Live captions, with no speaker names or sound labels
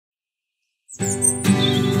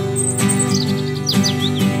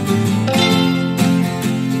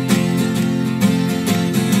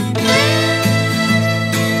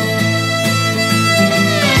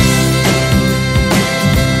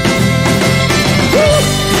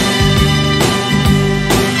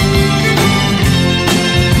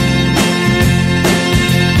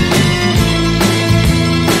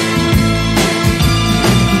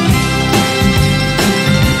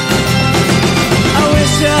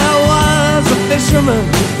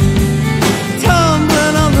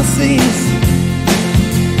Tumbling on the seas,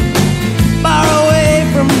 far away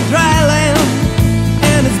from dry land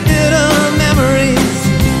and its bitter memories,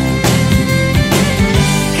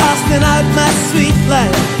 casting out my sweet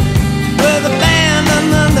life with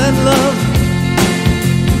abandon and love.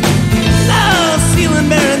 Love ceiling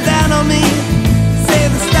bearing down on me,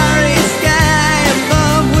 save the starry sky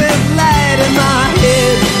above with light in my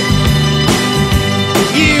head,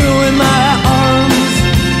 you in my arms.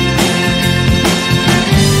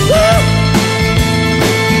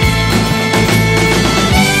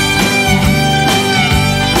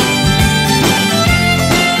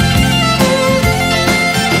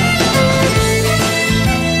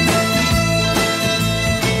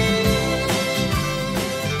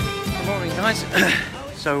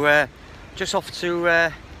 So just off to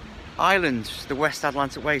Ireland, the West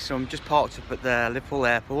Atlantic Way. So I'm just parked up at the Liverpool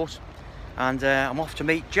airport, and I'm off to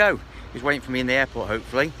meet Joe, who's waiting for me in the airport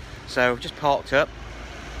hopefully. So just parked up,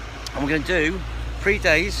 and we're going to do 3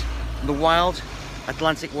 days on the Wild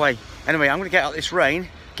Atlantic Way. Anyway, I'm going to get out this rain,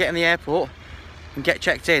 get in the airport and get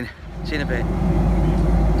checked in. See you in a bit.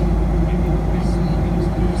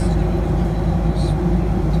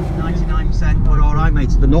 99%, but all right,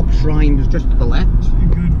 mate. The Knock Shrine was just to the left.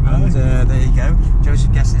 And there you go.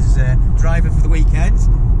 Joseph Guess's driver for the weekend.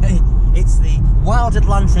 Hey, it's the Wild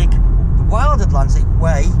Atlantic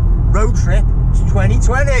Way road trip to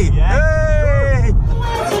 2020. Yeah. Hey!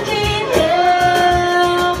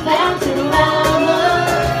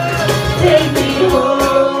 Take me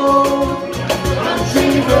home,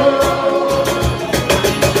 country road.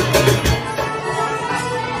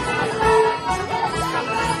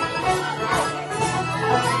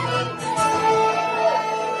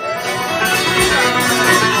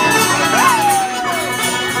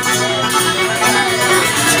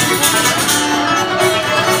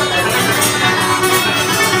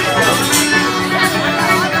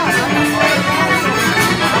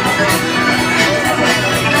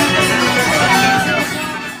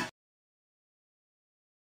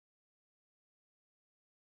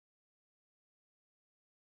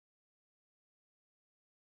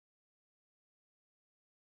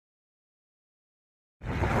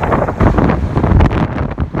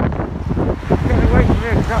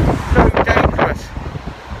 That's so dangerous.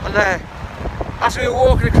 And as we were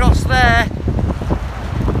walking across there,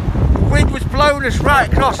 the wind was blowing us right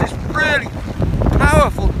across. It's really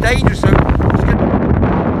powerful, dangerous. So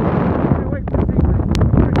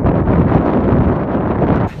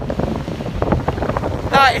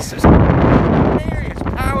that is some serious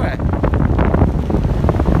power.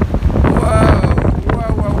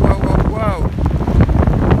 Whoa.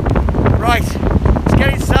 Right, let's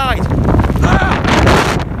get inside.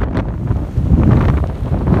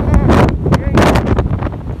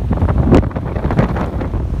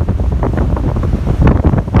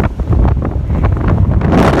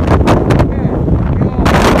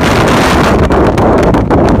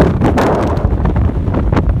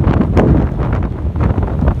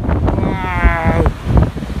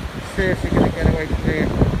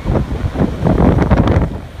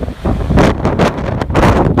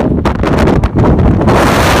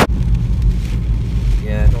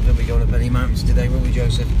 Today, will we,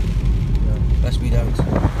 Joseph? No, best we don't.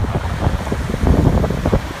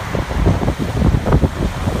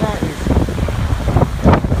 That is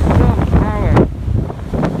some power.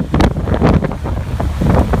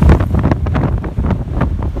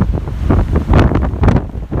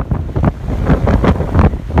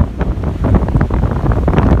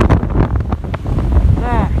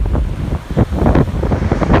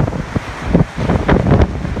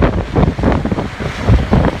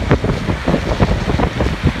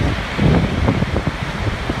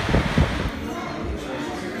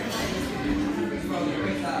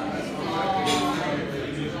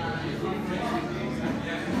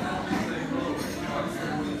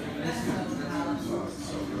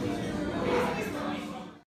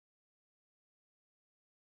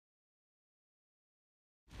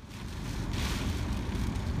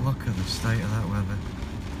 Look at the state of that weather.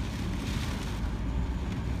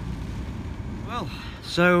 Well,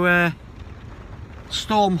 so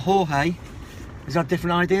Storm Jorge has had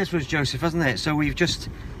different ideas for us, Joseph, hasn't it? So we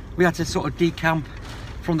had to sort of decamp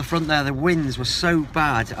from the front there. The winds were so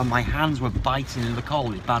bad and my hands were biting in the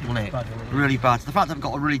cold. It's bad, wasn't it? Bad, wasn't it? Really bad. The fact that I've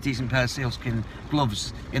got a really decent pair of sealskin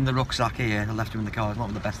gloves in the rucksack here, I left them in the car, it's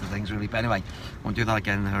not the best of things really, but anyway, won't do that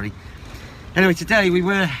again in a hurry. Anyway, today we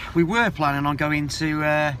were planning on going to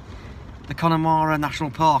the Connemara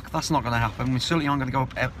National Park. That's not going to happen. We certainly aren't going to go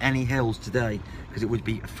up any hills today because it would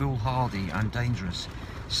be foolhardy and dangerous.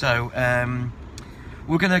 So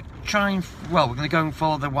we're going to we're going to go and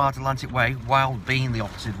follow the Wild Atlantic Way, wild being the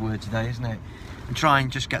operative word today, isn't it? And try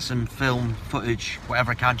and just get some film footage,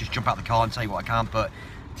 whatever I can, just jump out the car and tell you what I can. But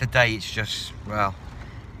today it's just, well,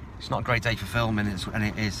 it's not a great day for filming, and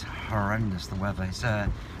it is horrendous, the weather. It's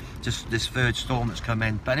just this third storm that's come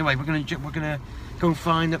in. But anyway, we're gonna go and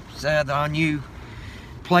find our new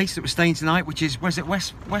place that we're staying tonight, which is, where's it,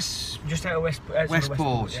 West just out of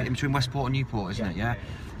Westport, yeah. In between Westport and Newport, isn't it? Yeah.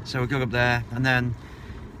 So we'll go up there, and then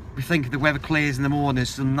we think if the weather clears in the morning, there's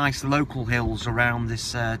some nice local hills around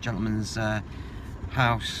this gentleman's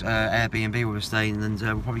house, Airbnb where we're staying, and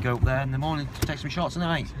we'll probably go up there in the morning to take some shots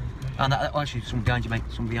tonight. And actually, someone behind you, mate.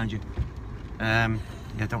 Someone behind you. Yeah,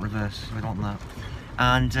 don't reverse. We don't want that.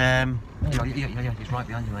 And yeah, he's right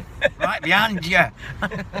behind you, mate. Right behind you.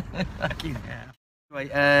 Thank you. Anyway,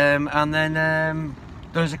 and then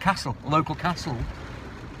there's a castle, a local castle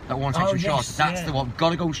that wants to take some shots. That's the one.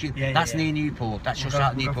 Gotta go and shoot. That's near Newport. That's just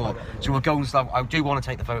out of Newport. So we'll go and stuff. I do want to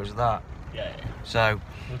take the photos of that. Yeah. So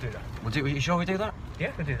we'll do that. We'll do. Are you sure we do that?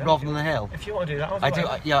 Yeah, we'll do that. Rather than the hill. If you want to do that, I do.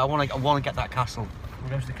 Yeah, I want to get that castle. We'll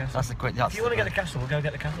go to the castle. That's the quick. If you want to get the castle, we'll go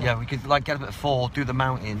get the castle. Yeah, we could like get up at 4, do the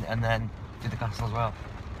mountain, and then do the castle as well.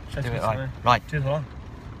 Do it right. Right. Do the one.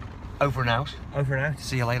 Over and out. Over and out.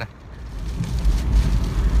 See you later.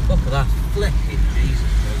 Look at that flipping Jesus,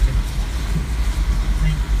 Jorge.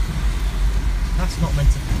 That's not meant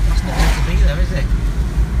to be there, is it?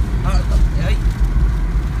 Hey.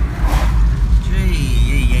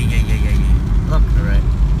 Gee, yeah. Look at it.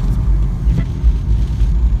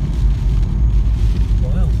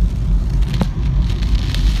 Wow.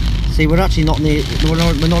 See, we're actually not near.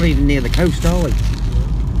 We're not even near the coast, are we?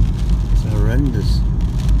 It's horrendous.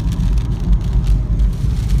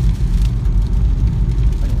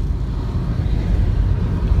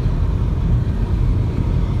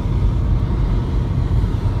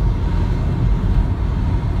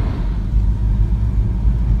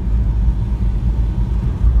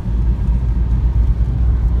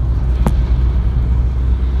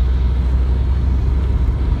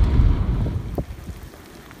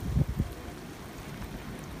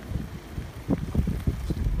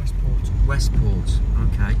 Westport,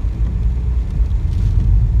 okay.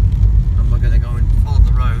 And we're going to go and follow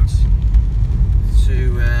the roads to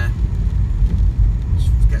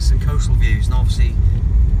get some coastal views. And obviously,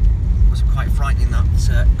 it was quite frightening that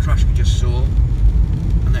crash we just saw.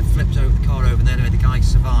 And they flipped over the car over there. Anyway, the guy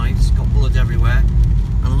survived, got blood everywhere.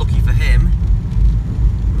 And lucky for him,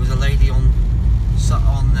 there was a lady on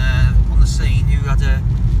the scene who had a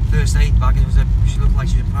first aid bag, and she looked like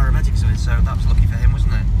she was a paramedic or something. So that was lucky for him,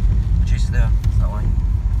 wasn't it? There, that way.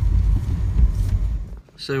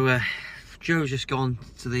 So Joe's just gone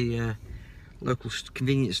to the local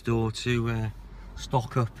convenience store to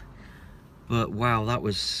stock up, but wow, that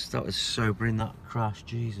was sobering, that crash.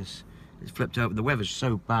 Jesus, it flipped over. The weather's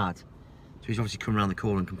so bad, so he's obviously come around the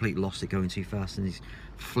corner and completely lost it going too fast, and he's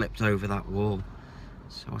flipped over that wall.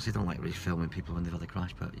 So obviously I don't like really filming people when they've had a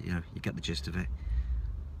crash, but you know, you get the gist of it.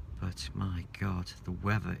 But my God, the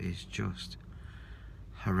weather is just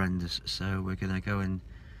horrendous. So we're gonna go and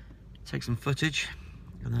take some footage,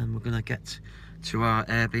 and then we're gonna get to our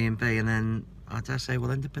Airbnb, and then I dare say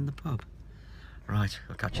we'll end up in the pub. Right,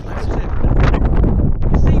 I'll catch you later.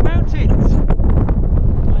 See mountains.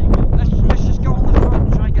 Let's just go on the front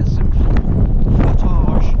and try and get some footage.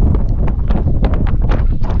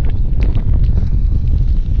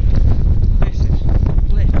 This is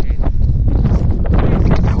flipping. This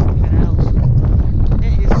is something else.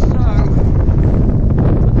 It is so.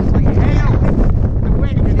 It's like hail. The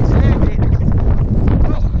wind, and it's hurting.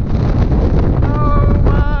 Oh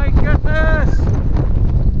my goodness.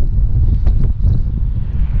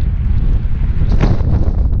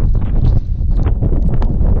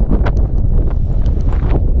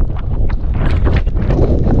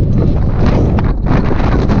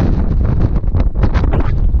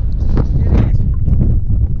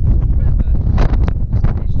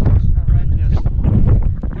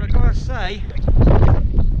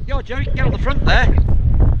 Yo, Joe, you can get on the front there.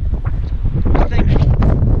 I think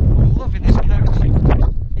I'm loving this coast.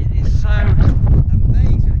 It is so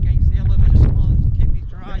amazing against the elements. Come on, keep me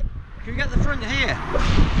dry. Can we get the front here?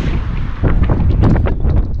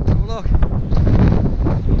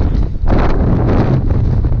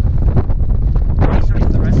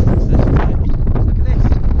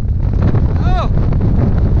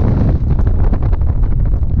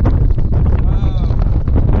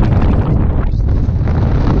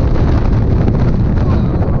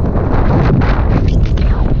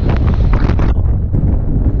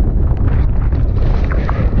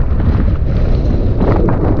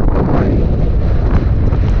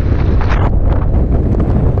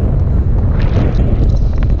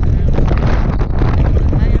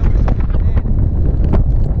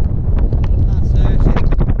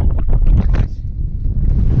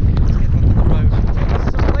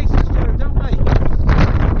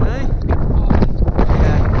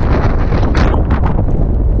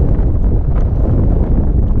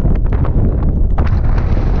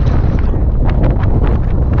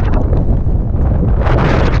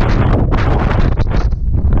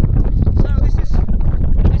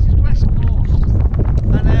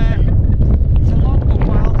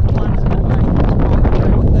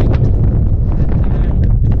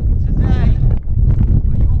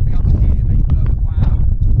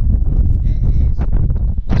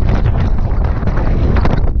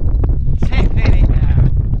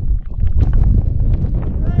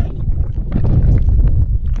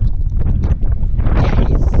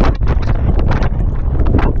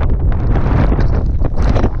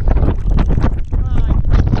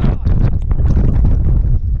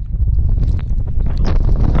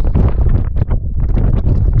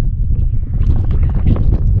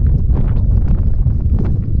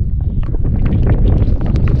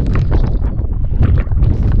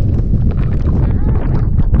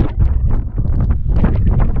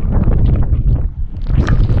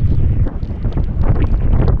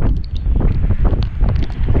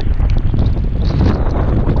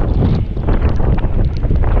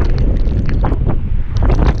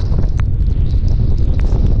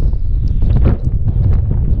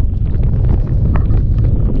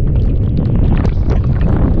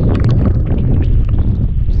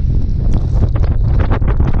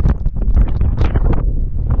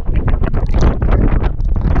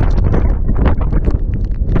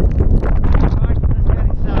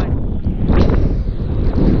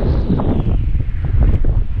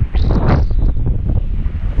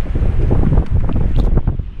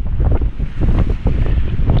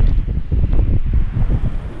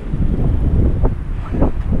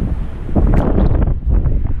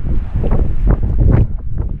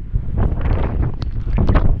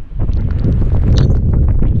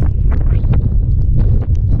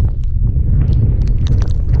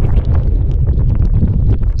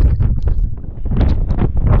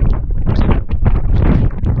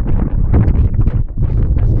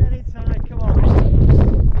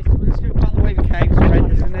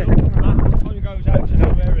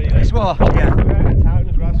 are? Yeah.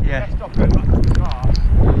 Yeah.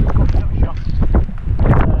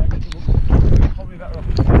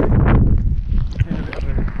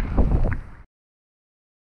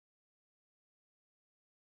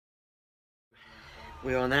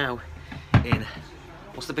 We are now in,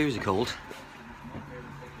 what's the boozer called?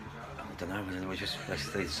 I don't know, we just,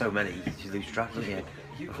 there's so many, you lose track, don't you?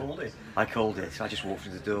 You called it. I called it, I just walked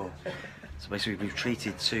through the door. So basically we've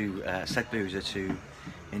treated to said boozer to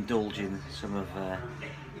indulge in some of,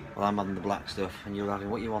 well, I'm having the black stuff and you're having,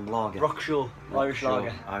 what you on, lager? Rockshore, Irish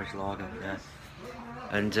lager. Irish lager, yeah.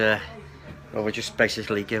 And well, we're just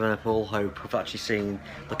basically giving up all hope of actually seeing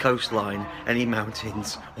the coastline, any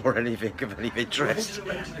mountains or anything of any interest. We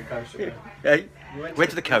went to the coast. Hey? We went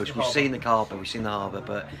to the coast, we've seen the harbour,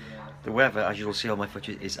 but the weather, as you'll see on my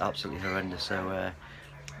footage, is absolutely horrendous. So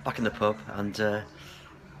back in the pub and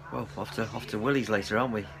well, off to Willie's later,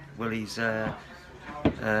 aren't we? Willie's Airbnb,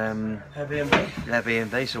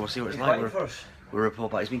 so we'll see what it's like. We'll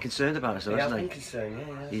report back. He's been concerned about us, though, hasn't he?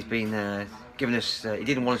 He's been giving us. He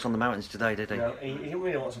didn't want us on the mountains today, did he? No, he didn't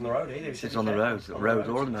really want us on the road either. It's on the road,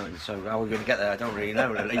 or on the mountains. So how are we going to get there? I don't really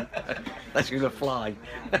know, really. Let's go fly.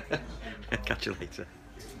 Catch you later.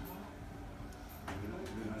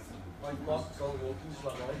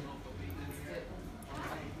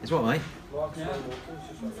 It's what, mate? Well, I know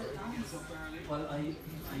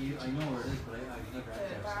where it is, but I've never had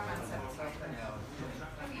there.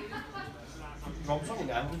 Rob's on it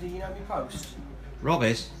now. Did you know me post? Rob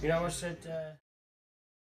is? You know I said...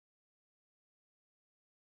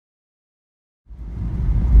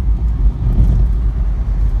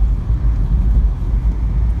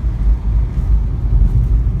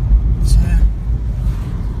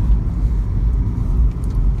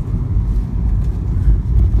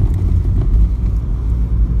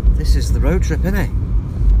 This is the road trip, isn't it?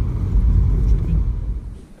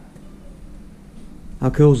 How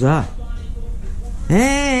cool's that?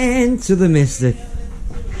 Into the mystic.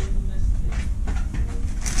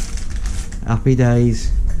 Happy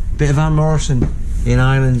days. Bit of Van Morrison in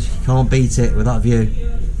Ireland. You can't beat it with that view.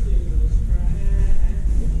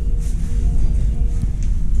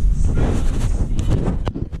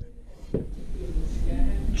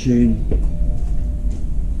 Tune.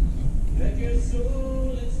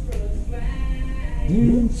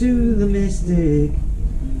 Into the mystic.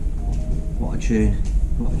 What a tune.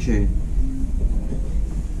 What a tune.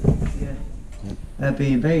 Yeah.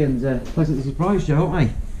 Airbnb and pleasantly surprised you, aren't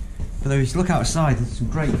we? But though, if you look outside, there's some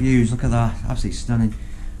great views. Look at that, absolutely stunning.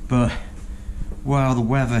 But wow, the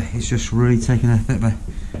weather is just really taking a bit of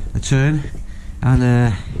a turn, and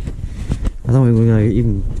I don't think we're going to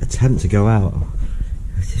even attempt to go out.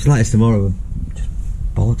 It's like this tomorrow. Just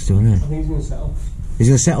bollocks to, isn't it? I think he's going to settle. He's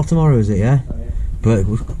going to settle tomorrow, is it? Yeah. Oh, yeah. But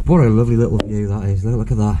what a lovely little view that is.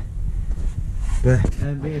 Look at that. But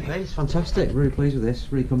Airbnb is fantastic. Really pleased with this.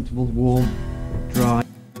 Really comfortable, warm, dry.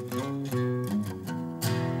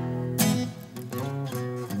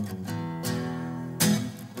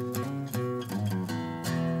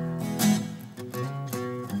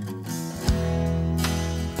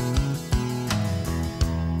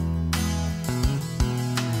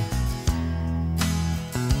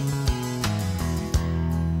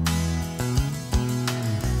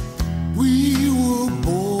 We were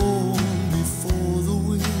born before the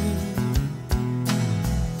wind,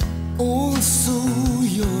 oh so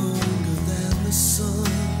younger than the sun,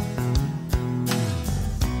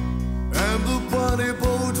 and the bonny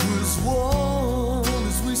boat was warm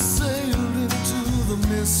as we sailed into the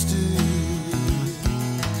mystic.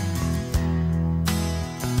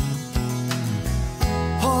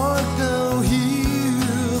 Hark now,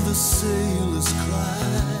 hear the sailors cry,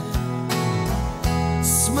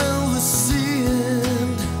 smell the sea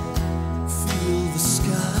and feel the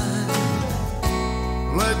sky.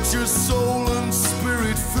 Let your soul and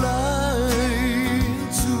spirit fly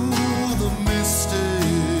to the mystic.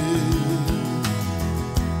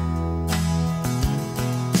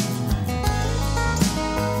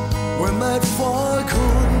 When that far